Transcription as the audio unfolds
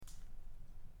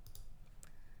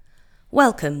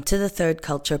Welcome to the Third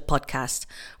Culture podcast,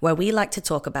 where we like to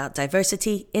talk about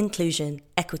diversity, inclusion,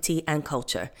 equity, and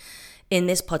culture. In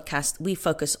this podcast, we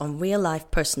focus on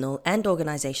real-life personal and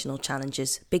organizational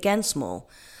challenges, big and small,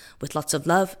 with lots of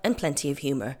love and plenty of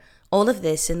humor. All of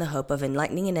this in the hope of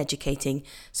enlightening and educating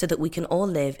so that we can all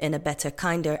live in a better,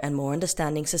 kinder, and more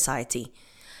understanding society.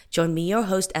 Join me, your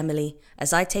host, Emily,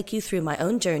 as I take you through my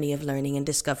own journey of learning and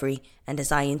discovery, and as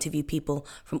I interview people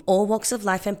from all walks of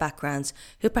life and backgrounds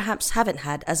who perhaps haven't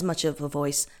had as much of a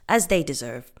voice as they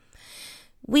deserve.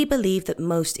 We believe that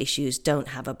most issues don't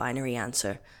have a binary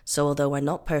answer, so although we're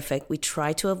not perfect, we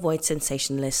try to avoid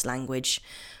sensationalist language.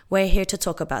 We're here to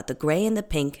talk about the grey and the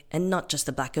pink, and not just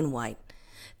the black and white.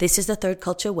 This is the Third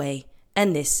Culture Way,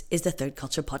 and this is the Third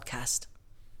Culture Podcast.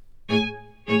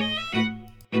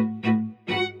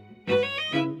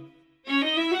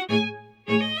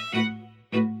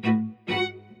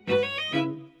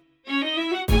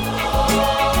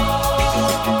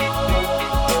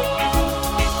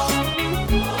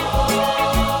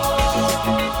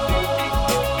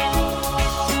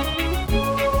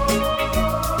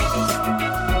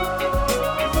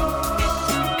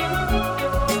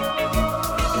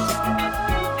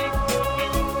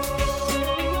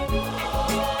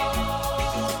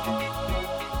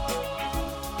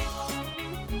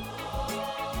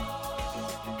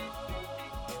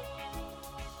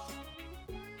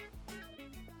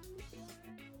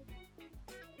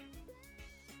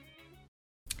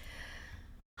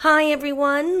 Hi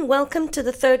everyone, welcome to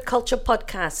the Third Culture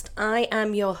Podcast. I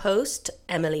am your host,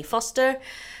 Emily Foster,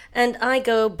 and I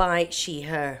go by she,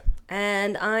 her.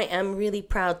 And I am really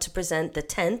proud to present the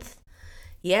 10th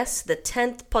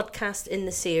podcast in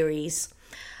the series.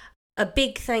 A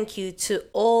big thank you to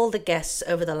all the guests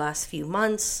over the last few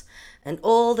months and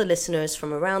all the listeners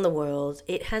from around the world.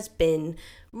 It has been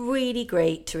really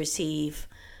great to receive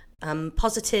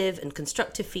positive and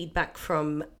constructive feedback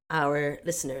from our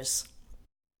listeners.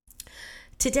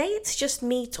 Today it's just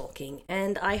me talking,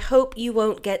 and I hope you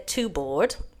won't get too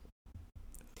bored.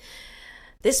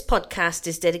 This podcast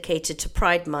is dedicated to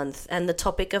Pride Month and the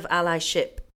topic of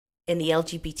allyship in the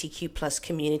LGBTQ+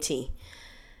 community.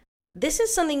 This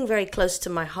is something very close to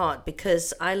my heart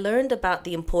because I learned about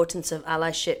the importance of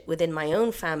allyship within my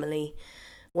own family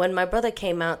when my brother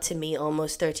came out to me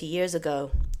almost 30 years ago.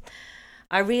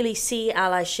 I really see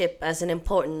allyship as an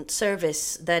important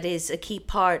service that is a key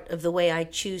part of the way I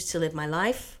choose to live my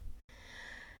life.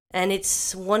 And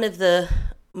it's one of the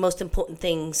most important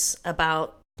things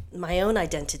about my own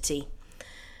identity.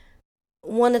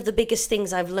 One of the biggest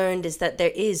things I've learned is that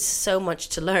there is so much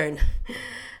to learn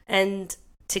and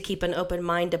to keep an open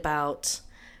mind about.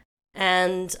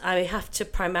 And I have to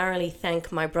primarily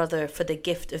thank my brother for the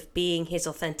gift of being his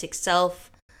authentic self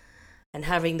and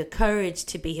having the courage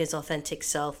to be his authentic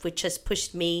self, which has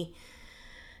pushed me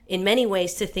in many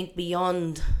ways to think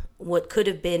beyond what could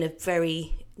have been a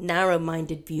very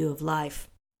narrow-minded view of life.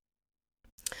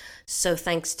 So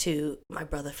thanks to my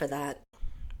brother for that.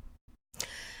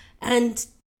 And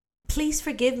please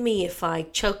forgive me if I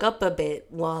choke up a bit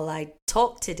while I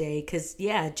talk today, because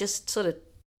just sort of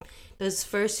those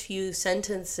first few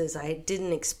sentences I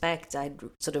didn't expect. I'd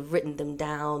sort of written them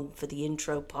down for the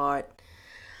intro part.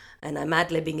 And I'm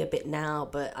ad-libbing a bit now,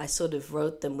 but I sort of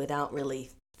wrote them without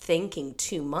really thinking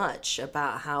too much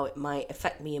about how it might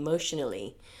affect me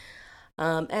emotionally.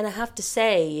 And I have to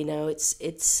say,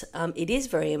 it is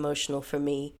very emotional for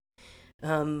me,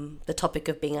 the topic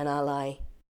of being an ally.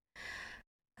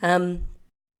 And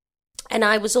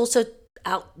I was also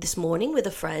out this morning with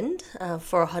a friend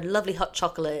for a lovely hot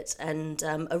chocolate and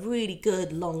a really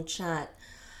good long chat.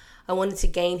 I wanted to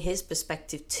gain his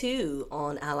perspective too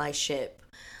on allyship.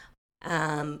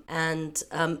 Some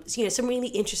really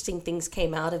interesting things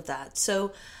came out of that.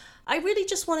 So I really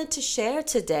just wanted to share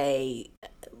today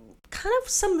kind of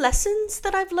some lessons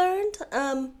that I've learned,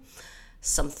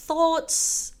 some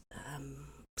thoughts,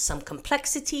 some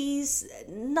complexities,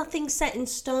 nothing set in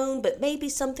stone, but maybe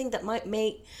something that might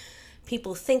make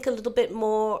people think a little bit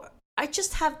more. I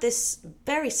just have this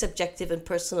very subjective and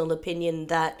personal opinion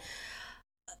that,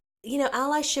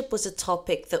 allyship was a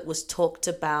topic that was talked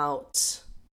about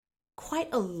quite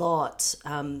a lot,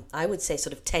 I would say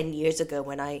sort of 10 years ago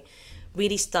when I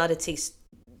really started to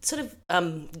sort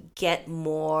of get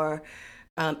more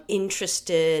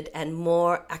interested and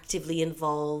more actively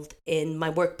involved in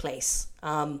my workplace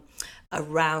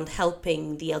around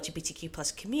helping the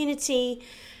LGBTQ+ community.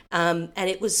 And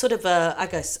it was sort of a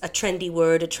trendy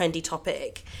word, a trendy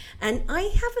topic. And I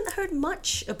haven't heard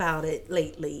much about it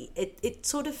lately. It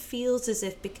sort of feels as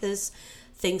if because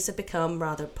things have become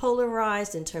rather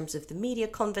polarized in terms of the media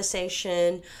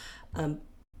conversation,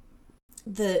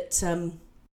 that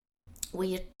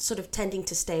we are sort of tending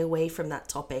to stay away from that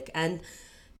topic. And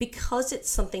because it's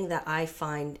something that I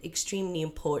find extremely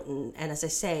important, and as I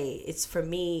say, it's for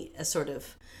me a sort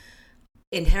of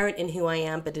inherent in who I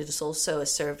am, but it is also a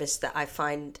service that I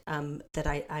find that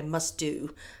I must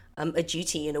do, a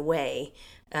duty in a way.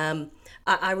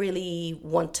 I really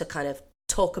want to kind of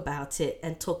talk about it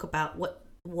and talk about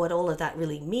what all of that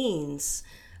really means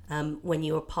when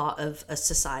you're part of a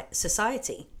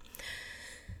society.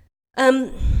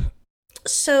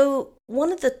 So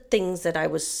one of the things that I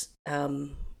was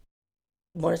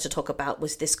wanted to talk about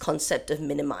was this concept of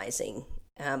minimizing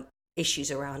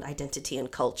issues around identity and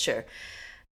culture.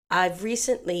 I've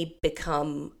recently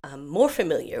become more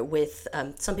familiar with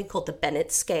something called the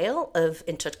Bennett scale of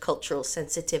intercultural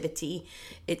sensitivity.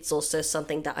 It's also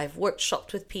something that I've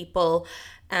workshopped with people,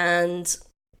 and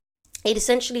it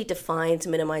essentially defines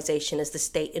minimization as the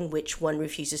state in which one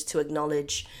refuses to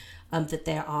acknowledge that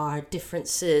there are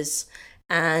differences,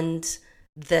 and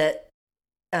that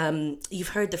you've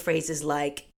heard the phrases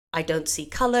like, I don't see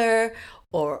color,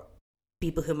 or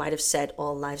people who might have said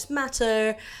all lives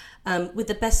matter, with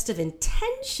the best of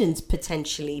intentions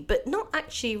potentially, but not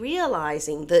actually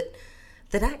realizing that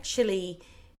actually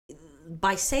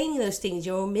by saying those things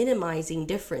you're minimizing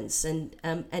difference.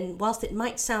 And whilst it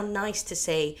might sound nice to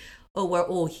say, oh, we're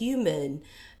all human,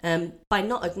 by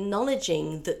not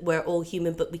acknowledging that we're all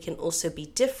human but we can also be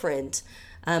different,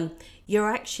 you're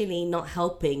actually not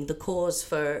helping the cause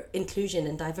for inclusion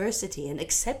and diversity and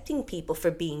accepting people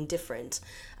for being different,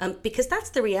 because that's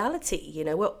the reality.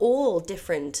 We're all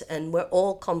different and we're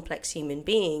all complex human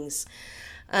beings.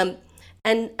 And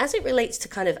as it relates to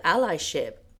kind of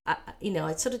allyship,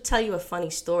 I'd sort of tell you a funny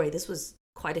story. This was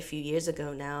quite a few years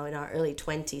ago now, in our early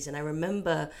 20s, and I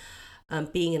remember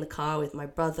being in the car with my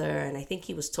brother, and I think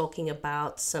he was talking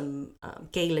about some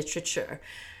gay literature.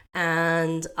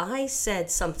 And I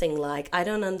said something like, I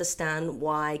don't understand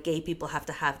why gay people have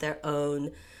to have their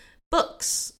own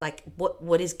books. Like,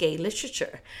 what is gay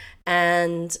literature?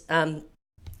 And I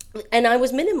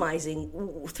was minimizing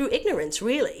through ignorance,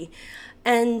 really.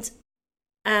 And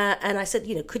I said,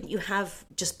 couldn't you have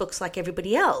just books like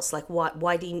everybody else? Like,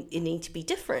 why do you need to be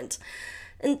different?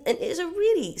 And it's a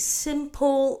really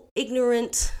simple,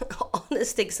 ignorant,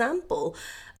 honest example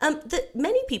that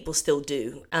many people still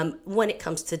do when it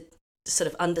comes to sort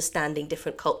of understanding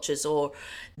different cultures, or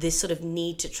this sort of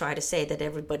need to try to say that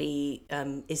everybody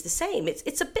is the same.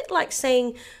 It's a bit like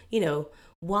saying,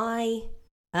 why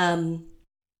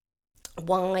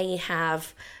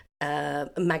have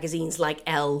magazines like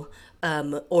Elle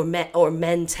or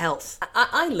Men's Health?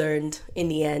 I learned in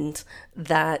the end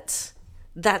that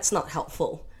that's not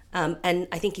helpful. And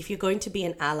I think if you're going to be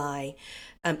an ally,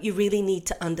 you really need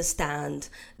to understand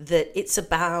that it's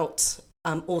about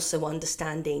also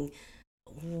understanding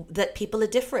that people are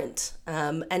different,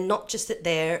 and not just that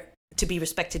they're to be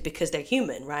respected because they're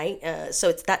human, right? So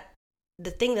it's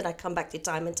the thing that I come back to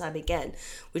time and time again,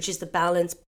 which is the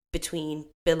balance between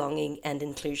belonging and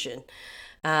inclusion,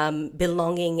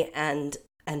 belonging and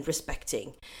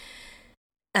respecting.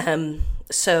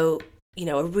 So,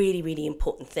 a really, really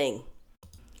important thing.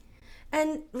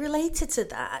 And related to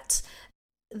that,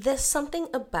 there's something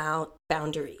about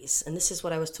boundaries. And this is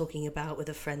what I was talking about with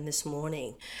a friend this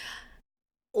morning.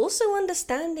 Also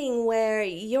understanding where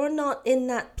you're not in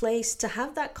that place to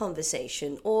have that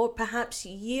conversation, or perhaps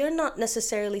you're not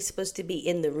necessarily supposed to be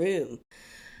in the room.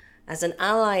 As an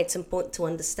ally, it's important to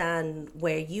understand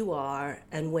where you are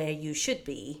and where you should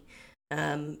be.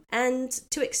 And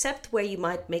to accept where you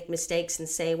might make mistakes and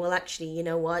say, well, actually, you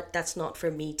know what, that's not for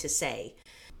me to say.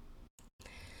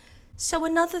 So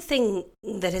another thing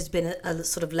that has been a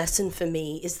sort of lesson for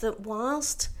me is that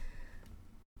whilst,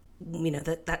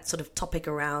 that sort of topic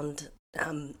around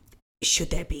should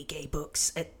there be gay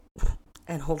books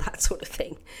and all that sort of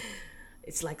thing,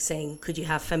 it's like saying, could you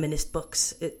have feminist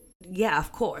books? Yeah,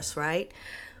 of course, right?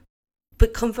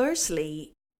 But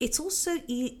conversely, it's also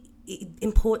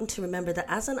important to remember that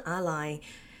as an ally,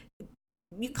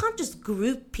 you can't just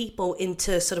group people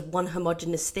into sort of one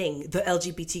homogenous thing, the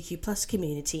LGBTQ plus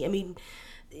community. I mean,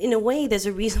 in a way, there's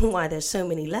a reason why there's so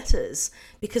many letters,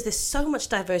 because there's so much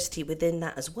diversity within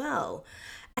that as well.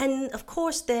 And of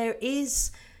course, there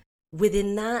is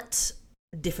within that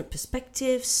different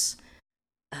perspectives,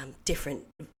 different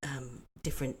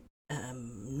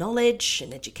knowledge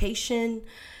and education,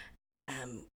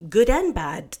 good and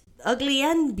bad, ugly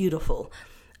and beautiful.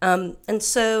 And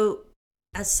so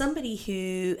as somebody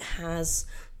who has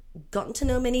gotten to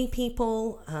know many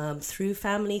people through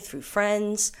family, through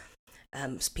friends,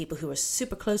 people who are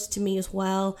super close to me as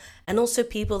well, and also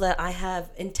people that I have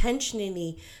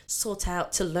intentionally sought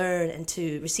out to learn and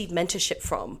to receive mentorship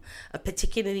from,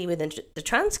 particularly within the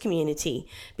trans community,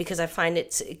 because I find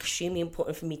it's extremely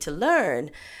important for me to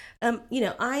learn.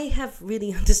 I have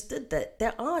really understood that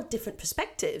there are different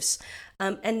perspectives,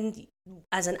 and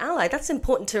as an ally, that's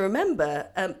important to remember,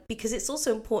 because it's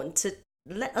also important to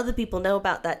let other people know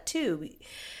about that too.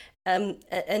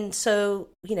 And so,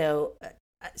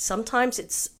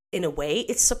 sometimes in a way,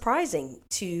 it's surprising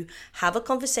to have a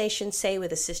conversation, say,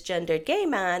 with a cisgendered gay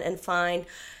man and find,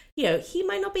 he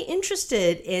might not be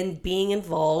interested in being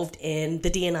involved in the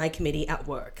D&I committee at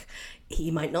work. He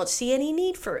might not see any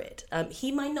need for it.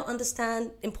 He might not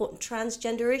understand important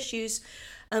transgender issues,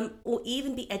 or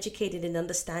even be educated in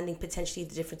understanding potentially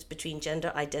the difference between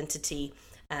gender identity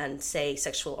and, say,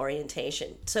 sexual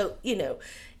orientation. So,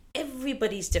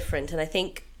 everybody's different. And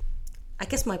I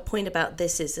guess my point about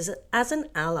this is that as an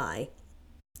ally,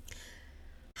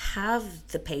 have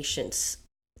the patience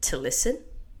to listen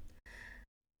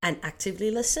and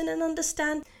actively listen and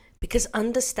understand, because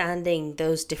understanding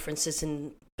those differences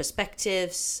in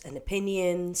perspectives and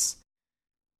opinions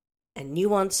and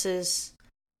nuances,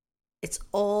 it's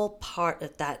all part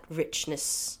of that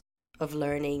richness of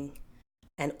learning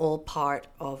and all part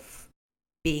of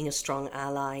being a strong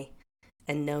ally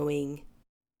and knowing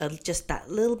just that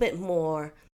little bit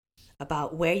more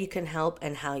about where you can help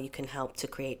and how you can help to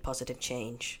create positive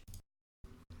change.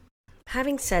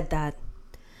 Having said that,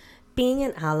 being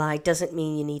an ally doesn't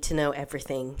mean you need to know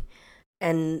everything.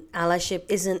 And allyship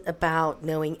isn't about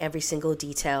knowing every single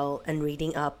detail and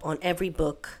reading up on every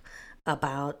book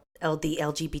about the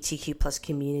LGBTQ plus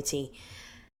community.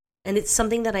 And it's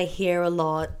something that I hear a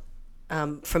lot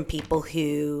from people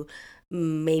who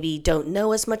maybe don't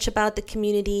know as much about the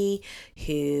community,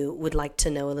 who would like to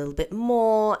know a little bit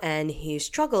more, and who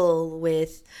struggle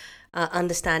with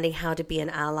understanding how to be an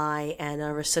ally and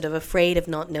are sort of afraid of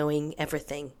not knowing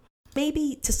everything.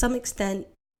 Maybe to some extent,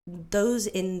 those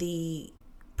in the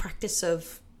practice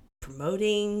of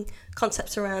promoting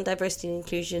concepts around diversity and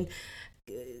inclusion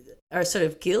are sort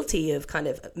of guilty of kind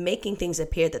of making things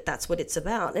appear that that's what it's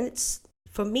about. And it's,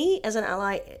 for me as an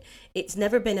ally, it's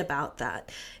never been about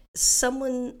that.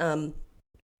 Someone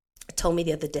told me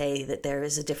the other day that there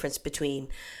is a difference between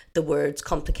the words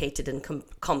complicated and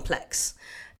complex.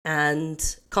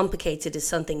 And complicated is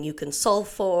something you can solve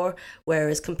for,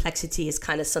 whereas complexity is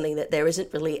kind of something that there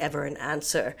isn't really ever an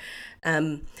answer.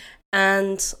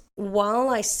 And while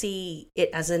I see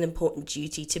it as an important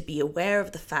duty to be aware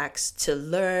of the facts, to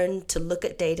learn, to look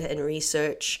at data and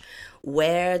research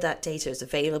where that data is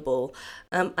available,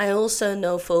 I also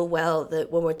know full well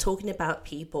that when we're talking about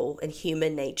people and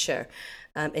human nature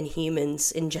and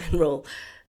humans in general,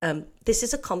 this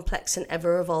is a complex and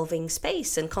ever-evolving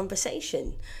space and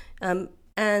conversation.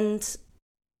 And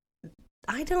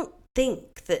I don't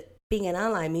think that being an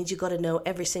ally means you got to know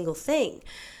every single thing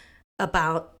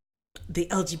about the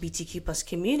LGBTQ plus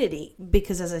community,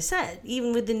 because as I said,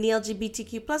 even within the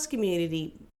LGBTQ plus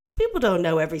community, people don't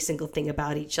know every single thing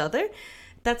about each other.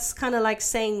 That's kind of like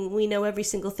saying we know every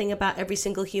single thing about every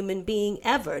single human being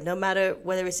ever, no matter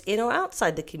whether it's in or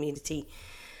outside the community.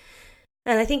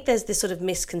 And I think there's this sort of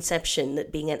misconception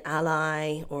that being an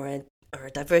ally or a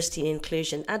diversity and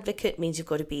inclusion advocate means you've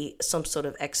got to be some sort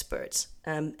of expert.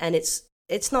 And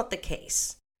it's not the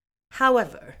case.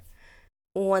 However,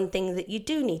 one thing that you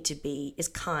do need to be is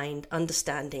kind,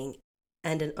 understanding,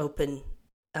 and an open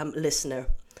listener.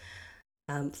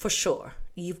 For sure.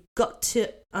 You've got to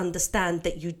understand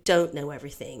that you don't know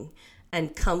everything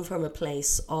and come from a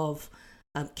place of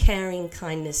caring,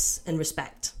 kindness, and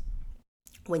respect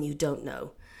when you don't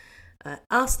know.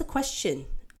 Ask the question.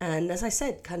 And as I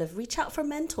said, kind of reach out for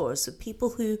mentors,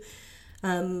 people who,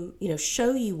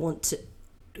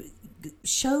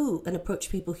 show and approach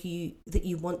people that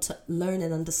you want to learn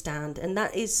and understand. And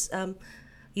that is,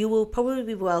 you will probably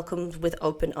be welcomed with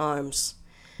open arms.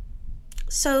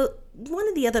 So one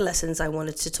of the other lessons I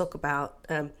wanted to talk about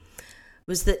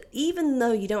was that even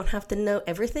though you don't have to know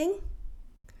everything,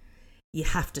 you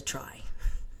have to try.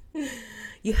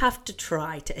 You have to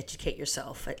try to educate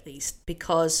yourself, at least,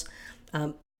 because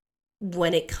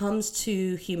when it comes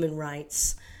to human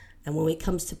rights and when it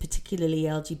comes to particularly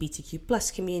LGBTQ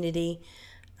plus community,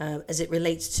 as it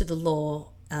relates to the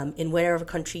law in wherever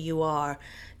country you are,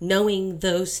 knowing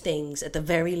those things at the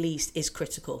very least is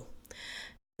critical.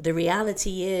 The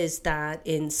reality is that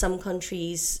in some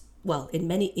countries, well,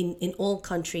 in all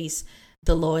countries,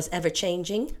 the law is ever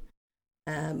changing,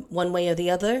 one way or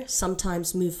the other,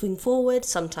 sometimes moving forward,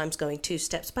 sometimes going two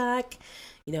steps back.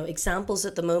 Examples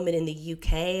at the moment in the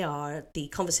UK are the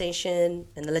conversation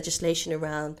and the legislation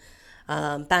around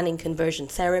banning conversion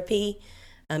therapy,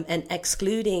 and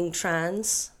excluding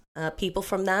trans people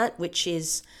from that, which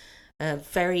is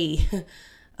very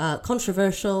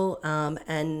controversial,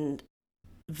 and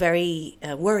very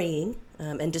worrying,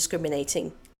 and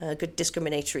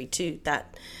discriminatory to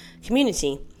that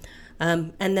community.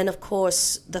 And then, of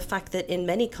course, the fact that in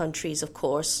many countries, of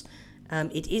course,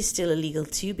 it is still illegal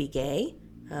to be gay,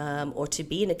 or to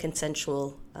be in a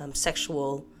consensual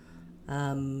sexual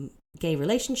gay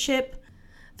relationship.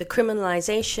 The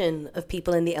criminalization of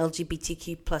people in the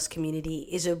LGBTQ plus community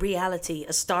is a reality,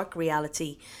 a stark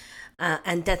reality,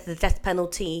 and the death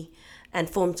penalty and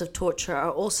forms of torture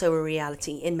are also a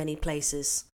reality in many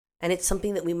places. And it's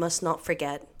something that we must not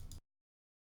forget.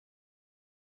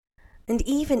 And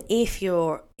even if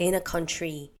you're in a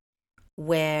country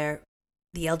where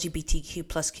the LGBTQ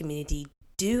plus community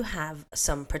do have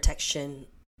some protection,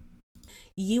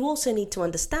 you also need to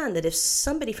understand that if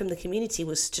somebody from the community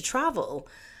was to travel,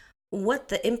 what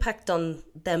the impact on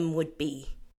them would be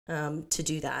to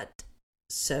do that.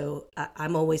 So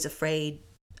I'm always afraid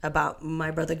about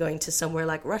my brother going to somewhere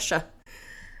like Russia,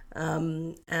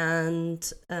 and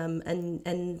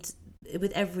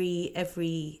with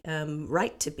every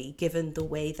right to be, given the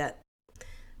way that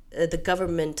the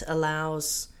government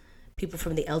allows people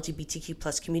from the LGBTQ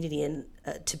plus community and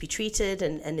to be treated,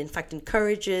 and in fact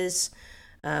encourages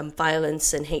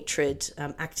violence and hatred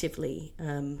actively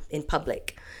in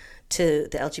public to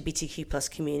the LGBTQ plus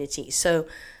community. So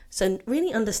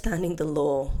really understanding the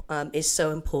law is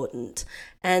so important,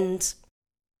 and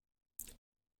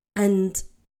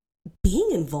being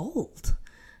involved.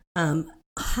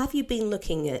 Have you been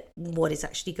looking at what is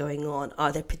actually going on?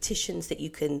 Are there petitions that you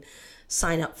can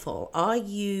sign up for? Are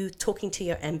you talking to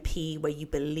your MP where you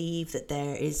believe that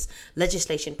there is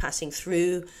legislation passing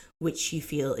through which you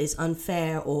feel is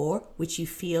unfair, or which you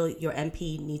feel your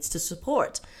MP needs to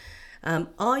support?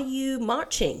 Are you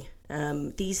marching?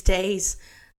 These days,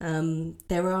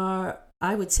 there are,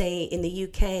 I would say, in the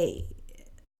UK,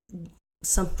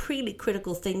 some really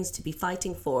critical things to be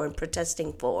fighting for and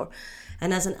protesting for.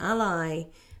 And as an ally,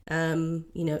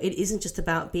 it isn't just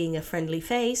about being a friendly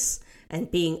face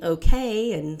and being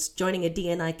okay and joining a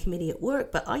D&I committee at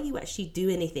work, but are you actually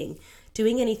doing anything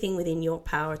within your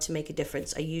power to make a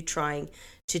difference? Are you trying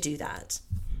to do that?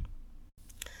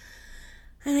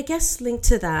 And I guess linked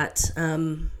to that,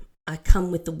 I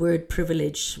come with the word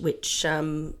privilege, which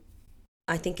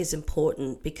I think is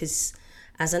important, because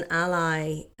as an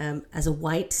ally, as a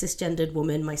white cisgendered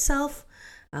woman myself,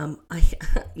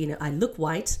 I look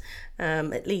white,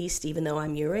 at least, even though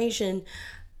I'm Eurasian.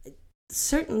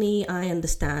 Certainly, I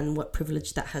understand what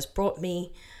privilege that has brought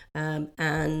me,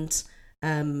 and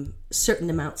certain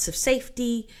amounts of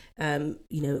safety,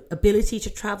 ability to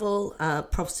travel,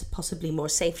 possibly more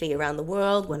safely around the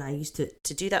world when I used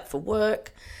to do that for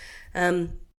work.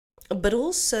 But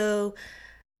also,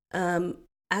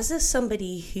 as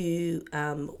somebody who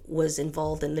was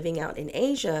involved in living out in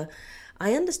Asia,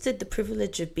 I understood the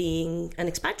privilege of being an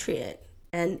expatriate.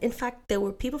 And in fact, there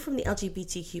were people from the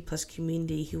LGBTQ plus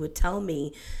community who would tell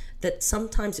me that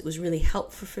sometimes it was really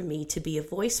helpful for me to be a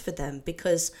voice for them,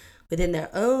 because within their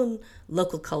own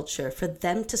local culture, for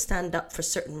them to stand up for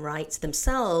certain rights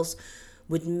themselves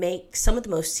would make some of the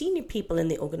most senior people in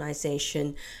the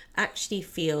organization actually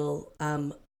feel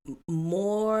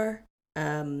more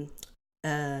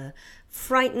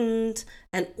frightened,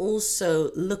 and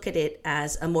also look at it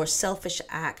as a more selfish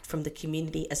act from the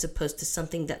community, as opposed to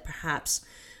something that perhaps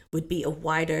would be a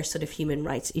wider sort of human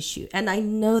rights issue. And I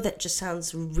know that just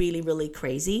sounds really, really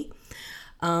crazy,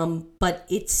 but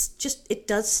it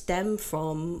does stem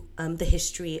from the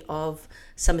history of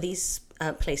some of these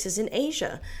places in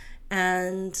Asia.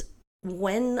 And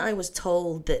when I was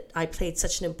told that I played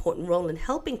such an important role in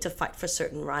helping to fight for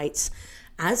certain rights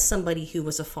as somebody who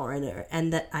was a foreigner,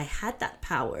 and that I had that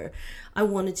power, I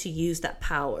wanted to use that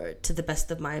power to the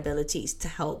best of my abilities to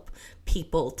help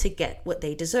people to get what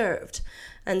they deserved.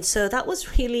 And so that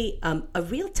was really a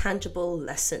real tangible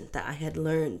lesson that I had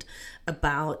learned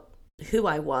about who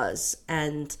I was,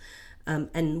 and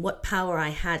what power I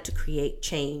had to create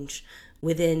change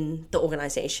within the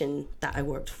organization that I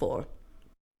worked for.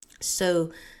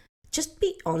 So just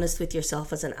be honest with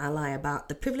yourself as an ally about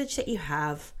the privilege that you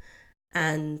have,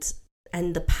 and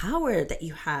the power that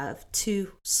you have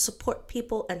to support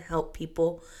people and help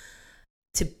people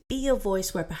to be a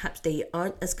voice where perhaps they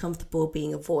aren't as comfortable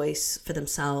being a voice for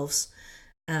themselves,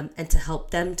 and to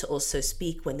help them to also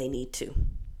speak when they need to.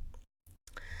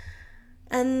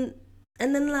 And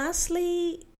then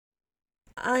lastly,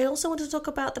 I also want to talk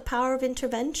about the power of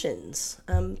interventions.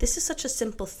 This is such a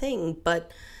simple thing,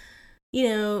 but, you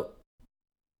know,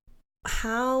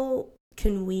 how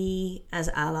can we as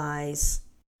allies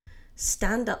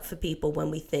stand up for people when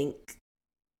we think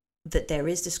that there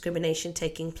is discrimination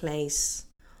taking place,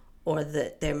 or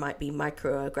that there might be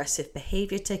microaggressive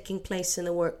behavior taking place in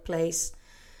the workplace?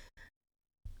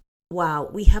 Wow,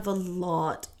 we have a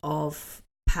lot of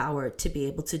power to be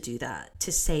able to do that,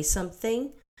 to say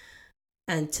something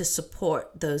and to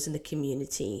support those in the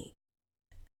community.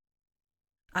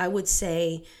 I would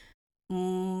say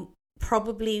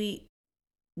probably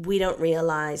we don't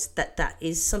realize that that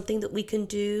is something that we can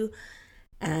do.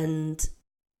 And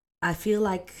I feel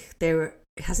like there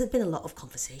hasn't been a lot of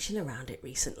conversation around it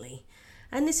recently.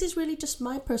 And this is really just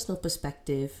my personal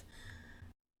perspective.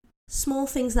 Small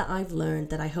things that I've learned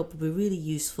that I hope will be really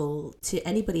useful to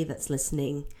anybody that's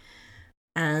listening,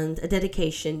 and a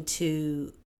dedication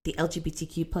to the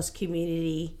LGBTQ plus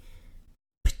community,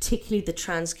 particularly the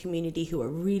trans community, who are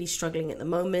really struggling at the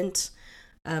moment,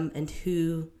 and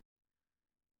who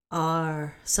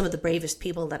are some of the bravest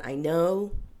people that I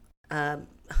know.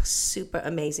 Super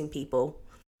amazing people.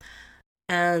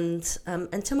 And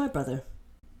to my brother,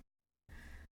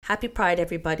 happy Pride,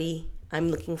 everybody. I'm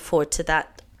looking forward to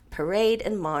that parade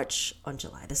and march on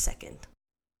July the 2nd.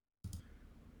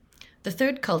 The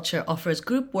Third Culture offers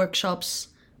group workshops,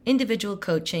 individual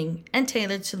coaching, and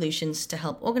tailored solutions to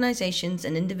help organizations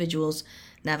and individuals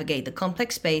navigate the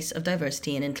complex space of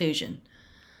diversity and inclusion.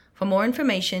 For more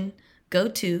information, go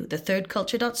to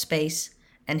thethirdculture.space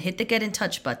and hit the Get in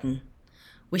Touch button.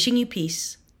 Wishing you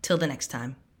peace. Till the next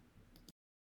time.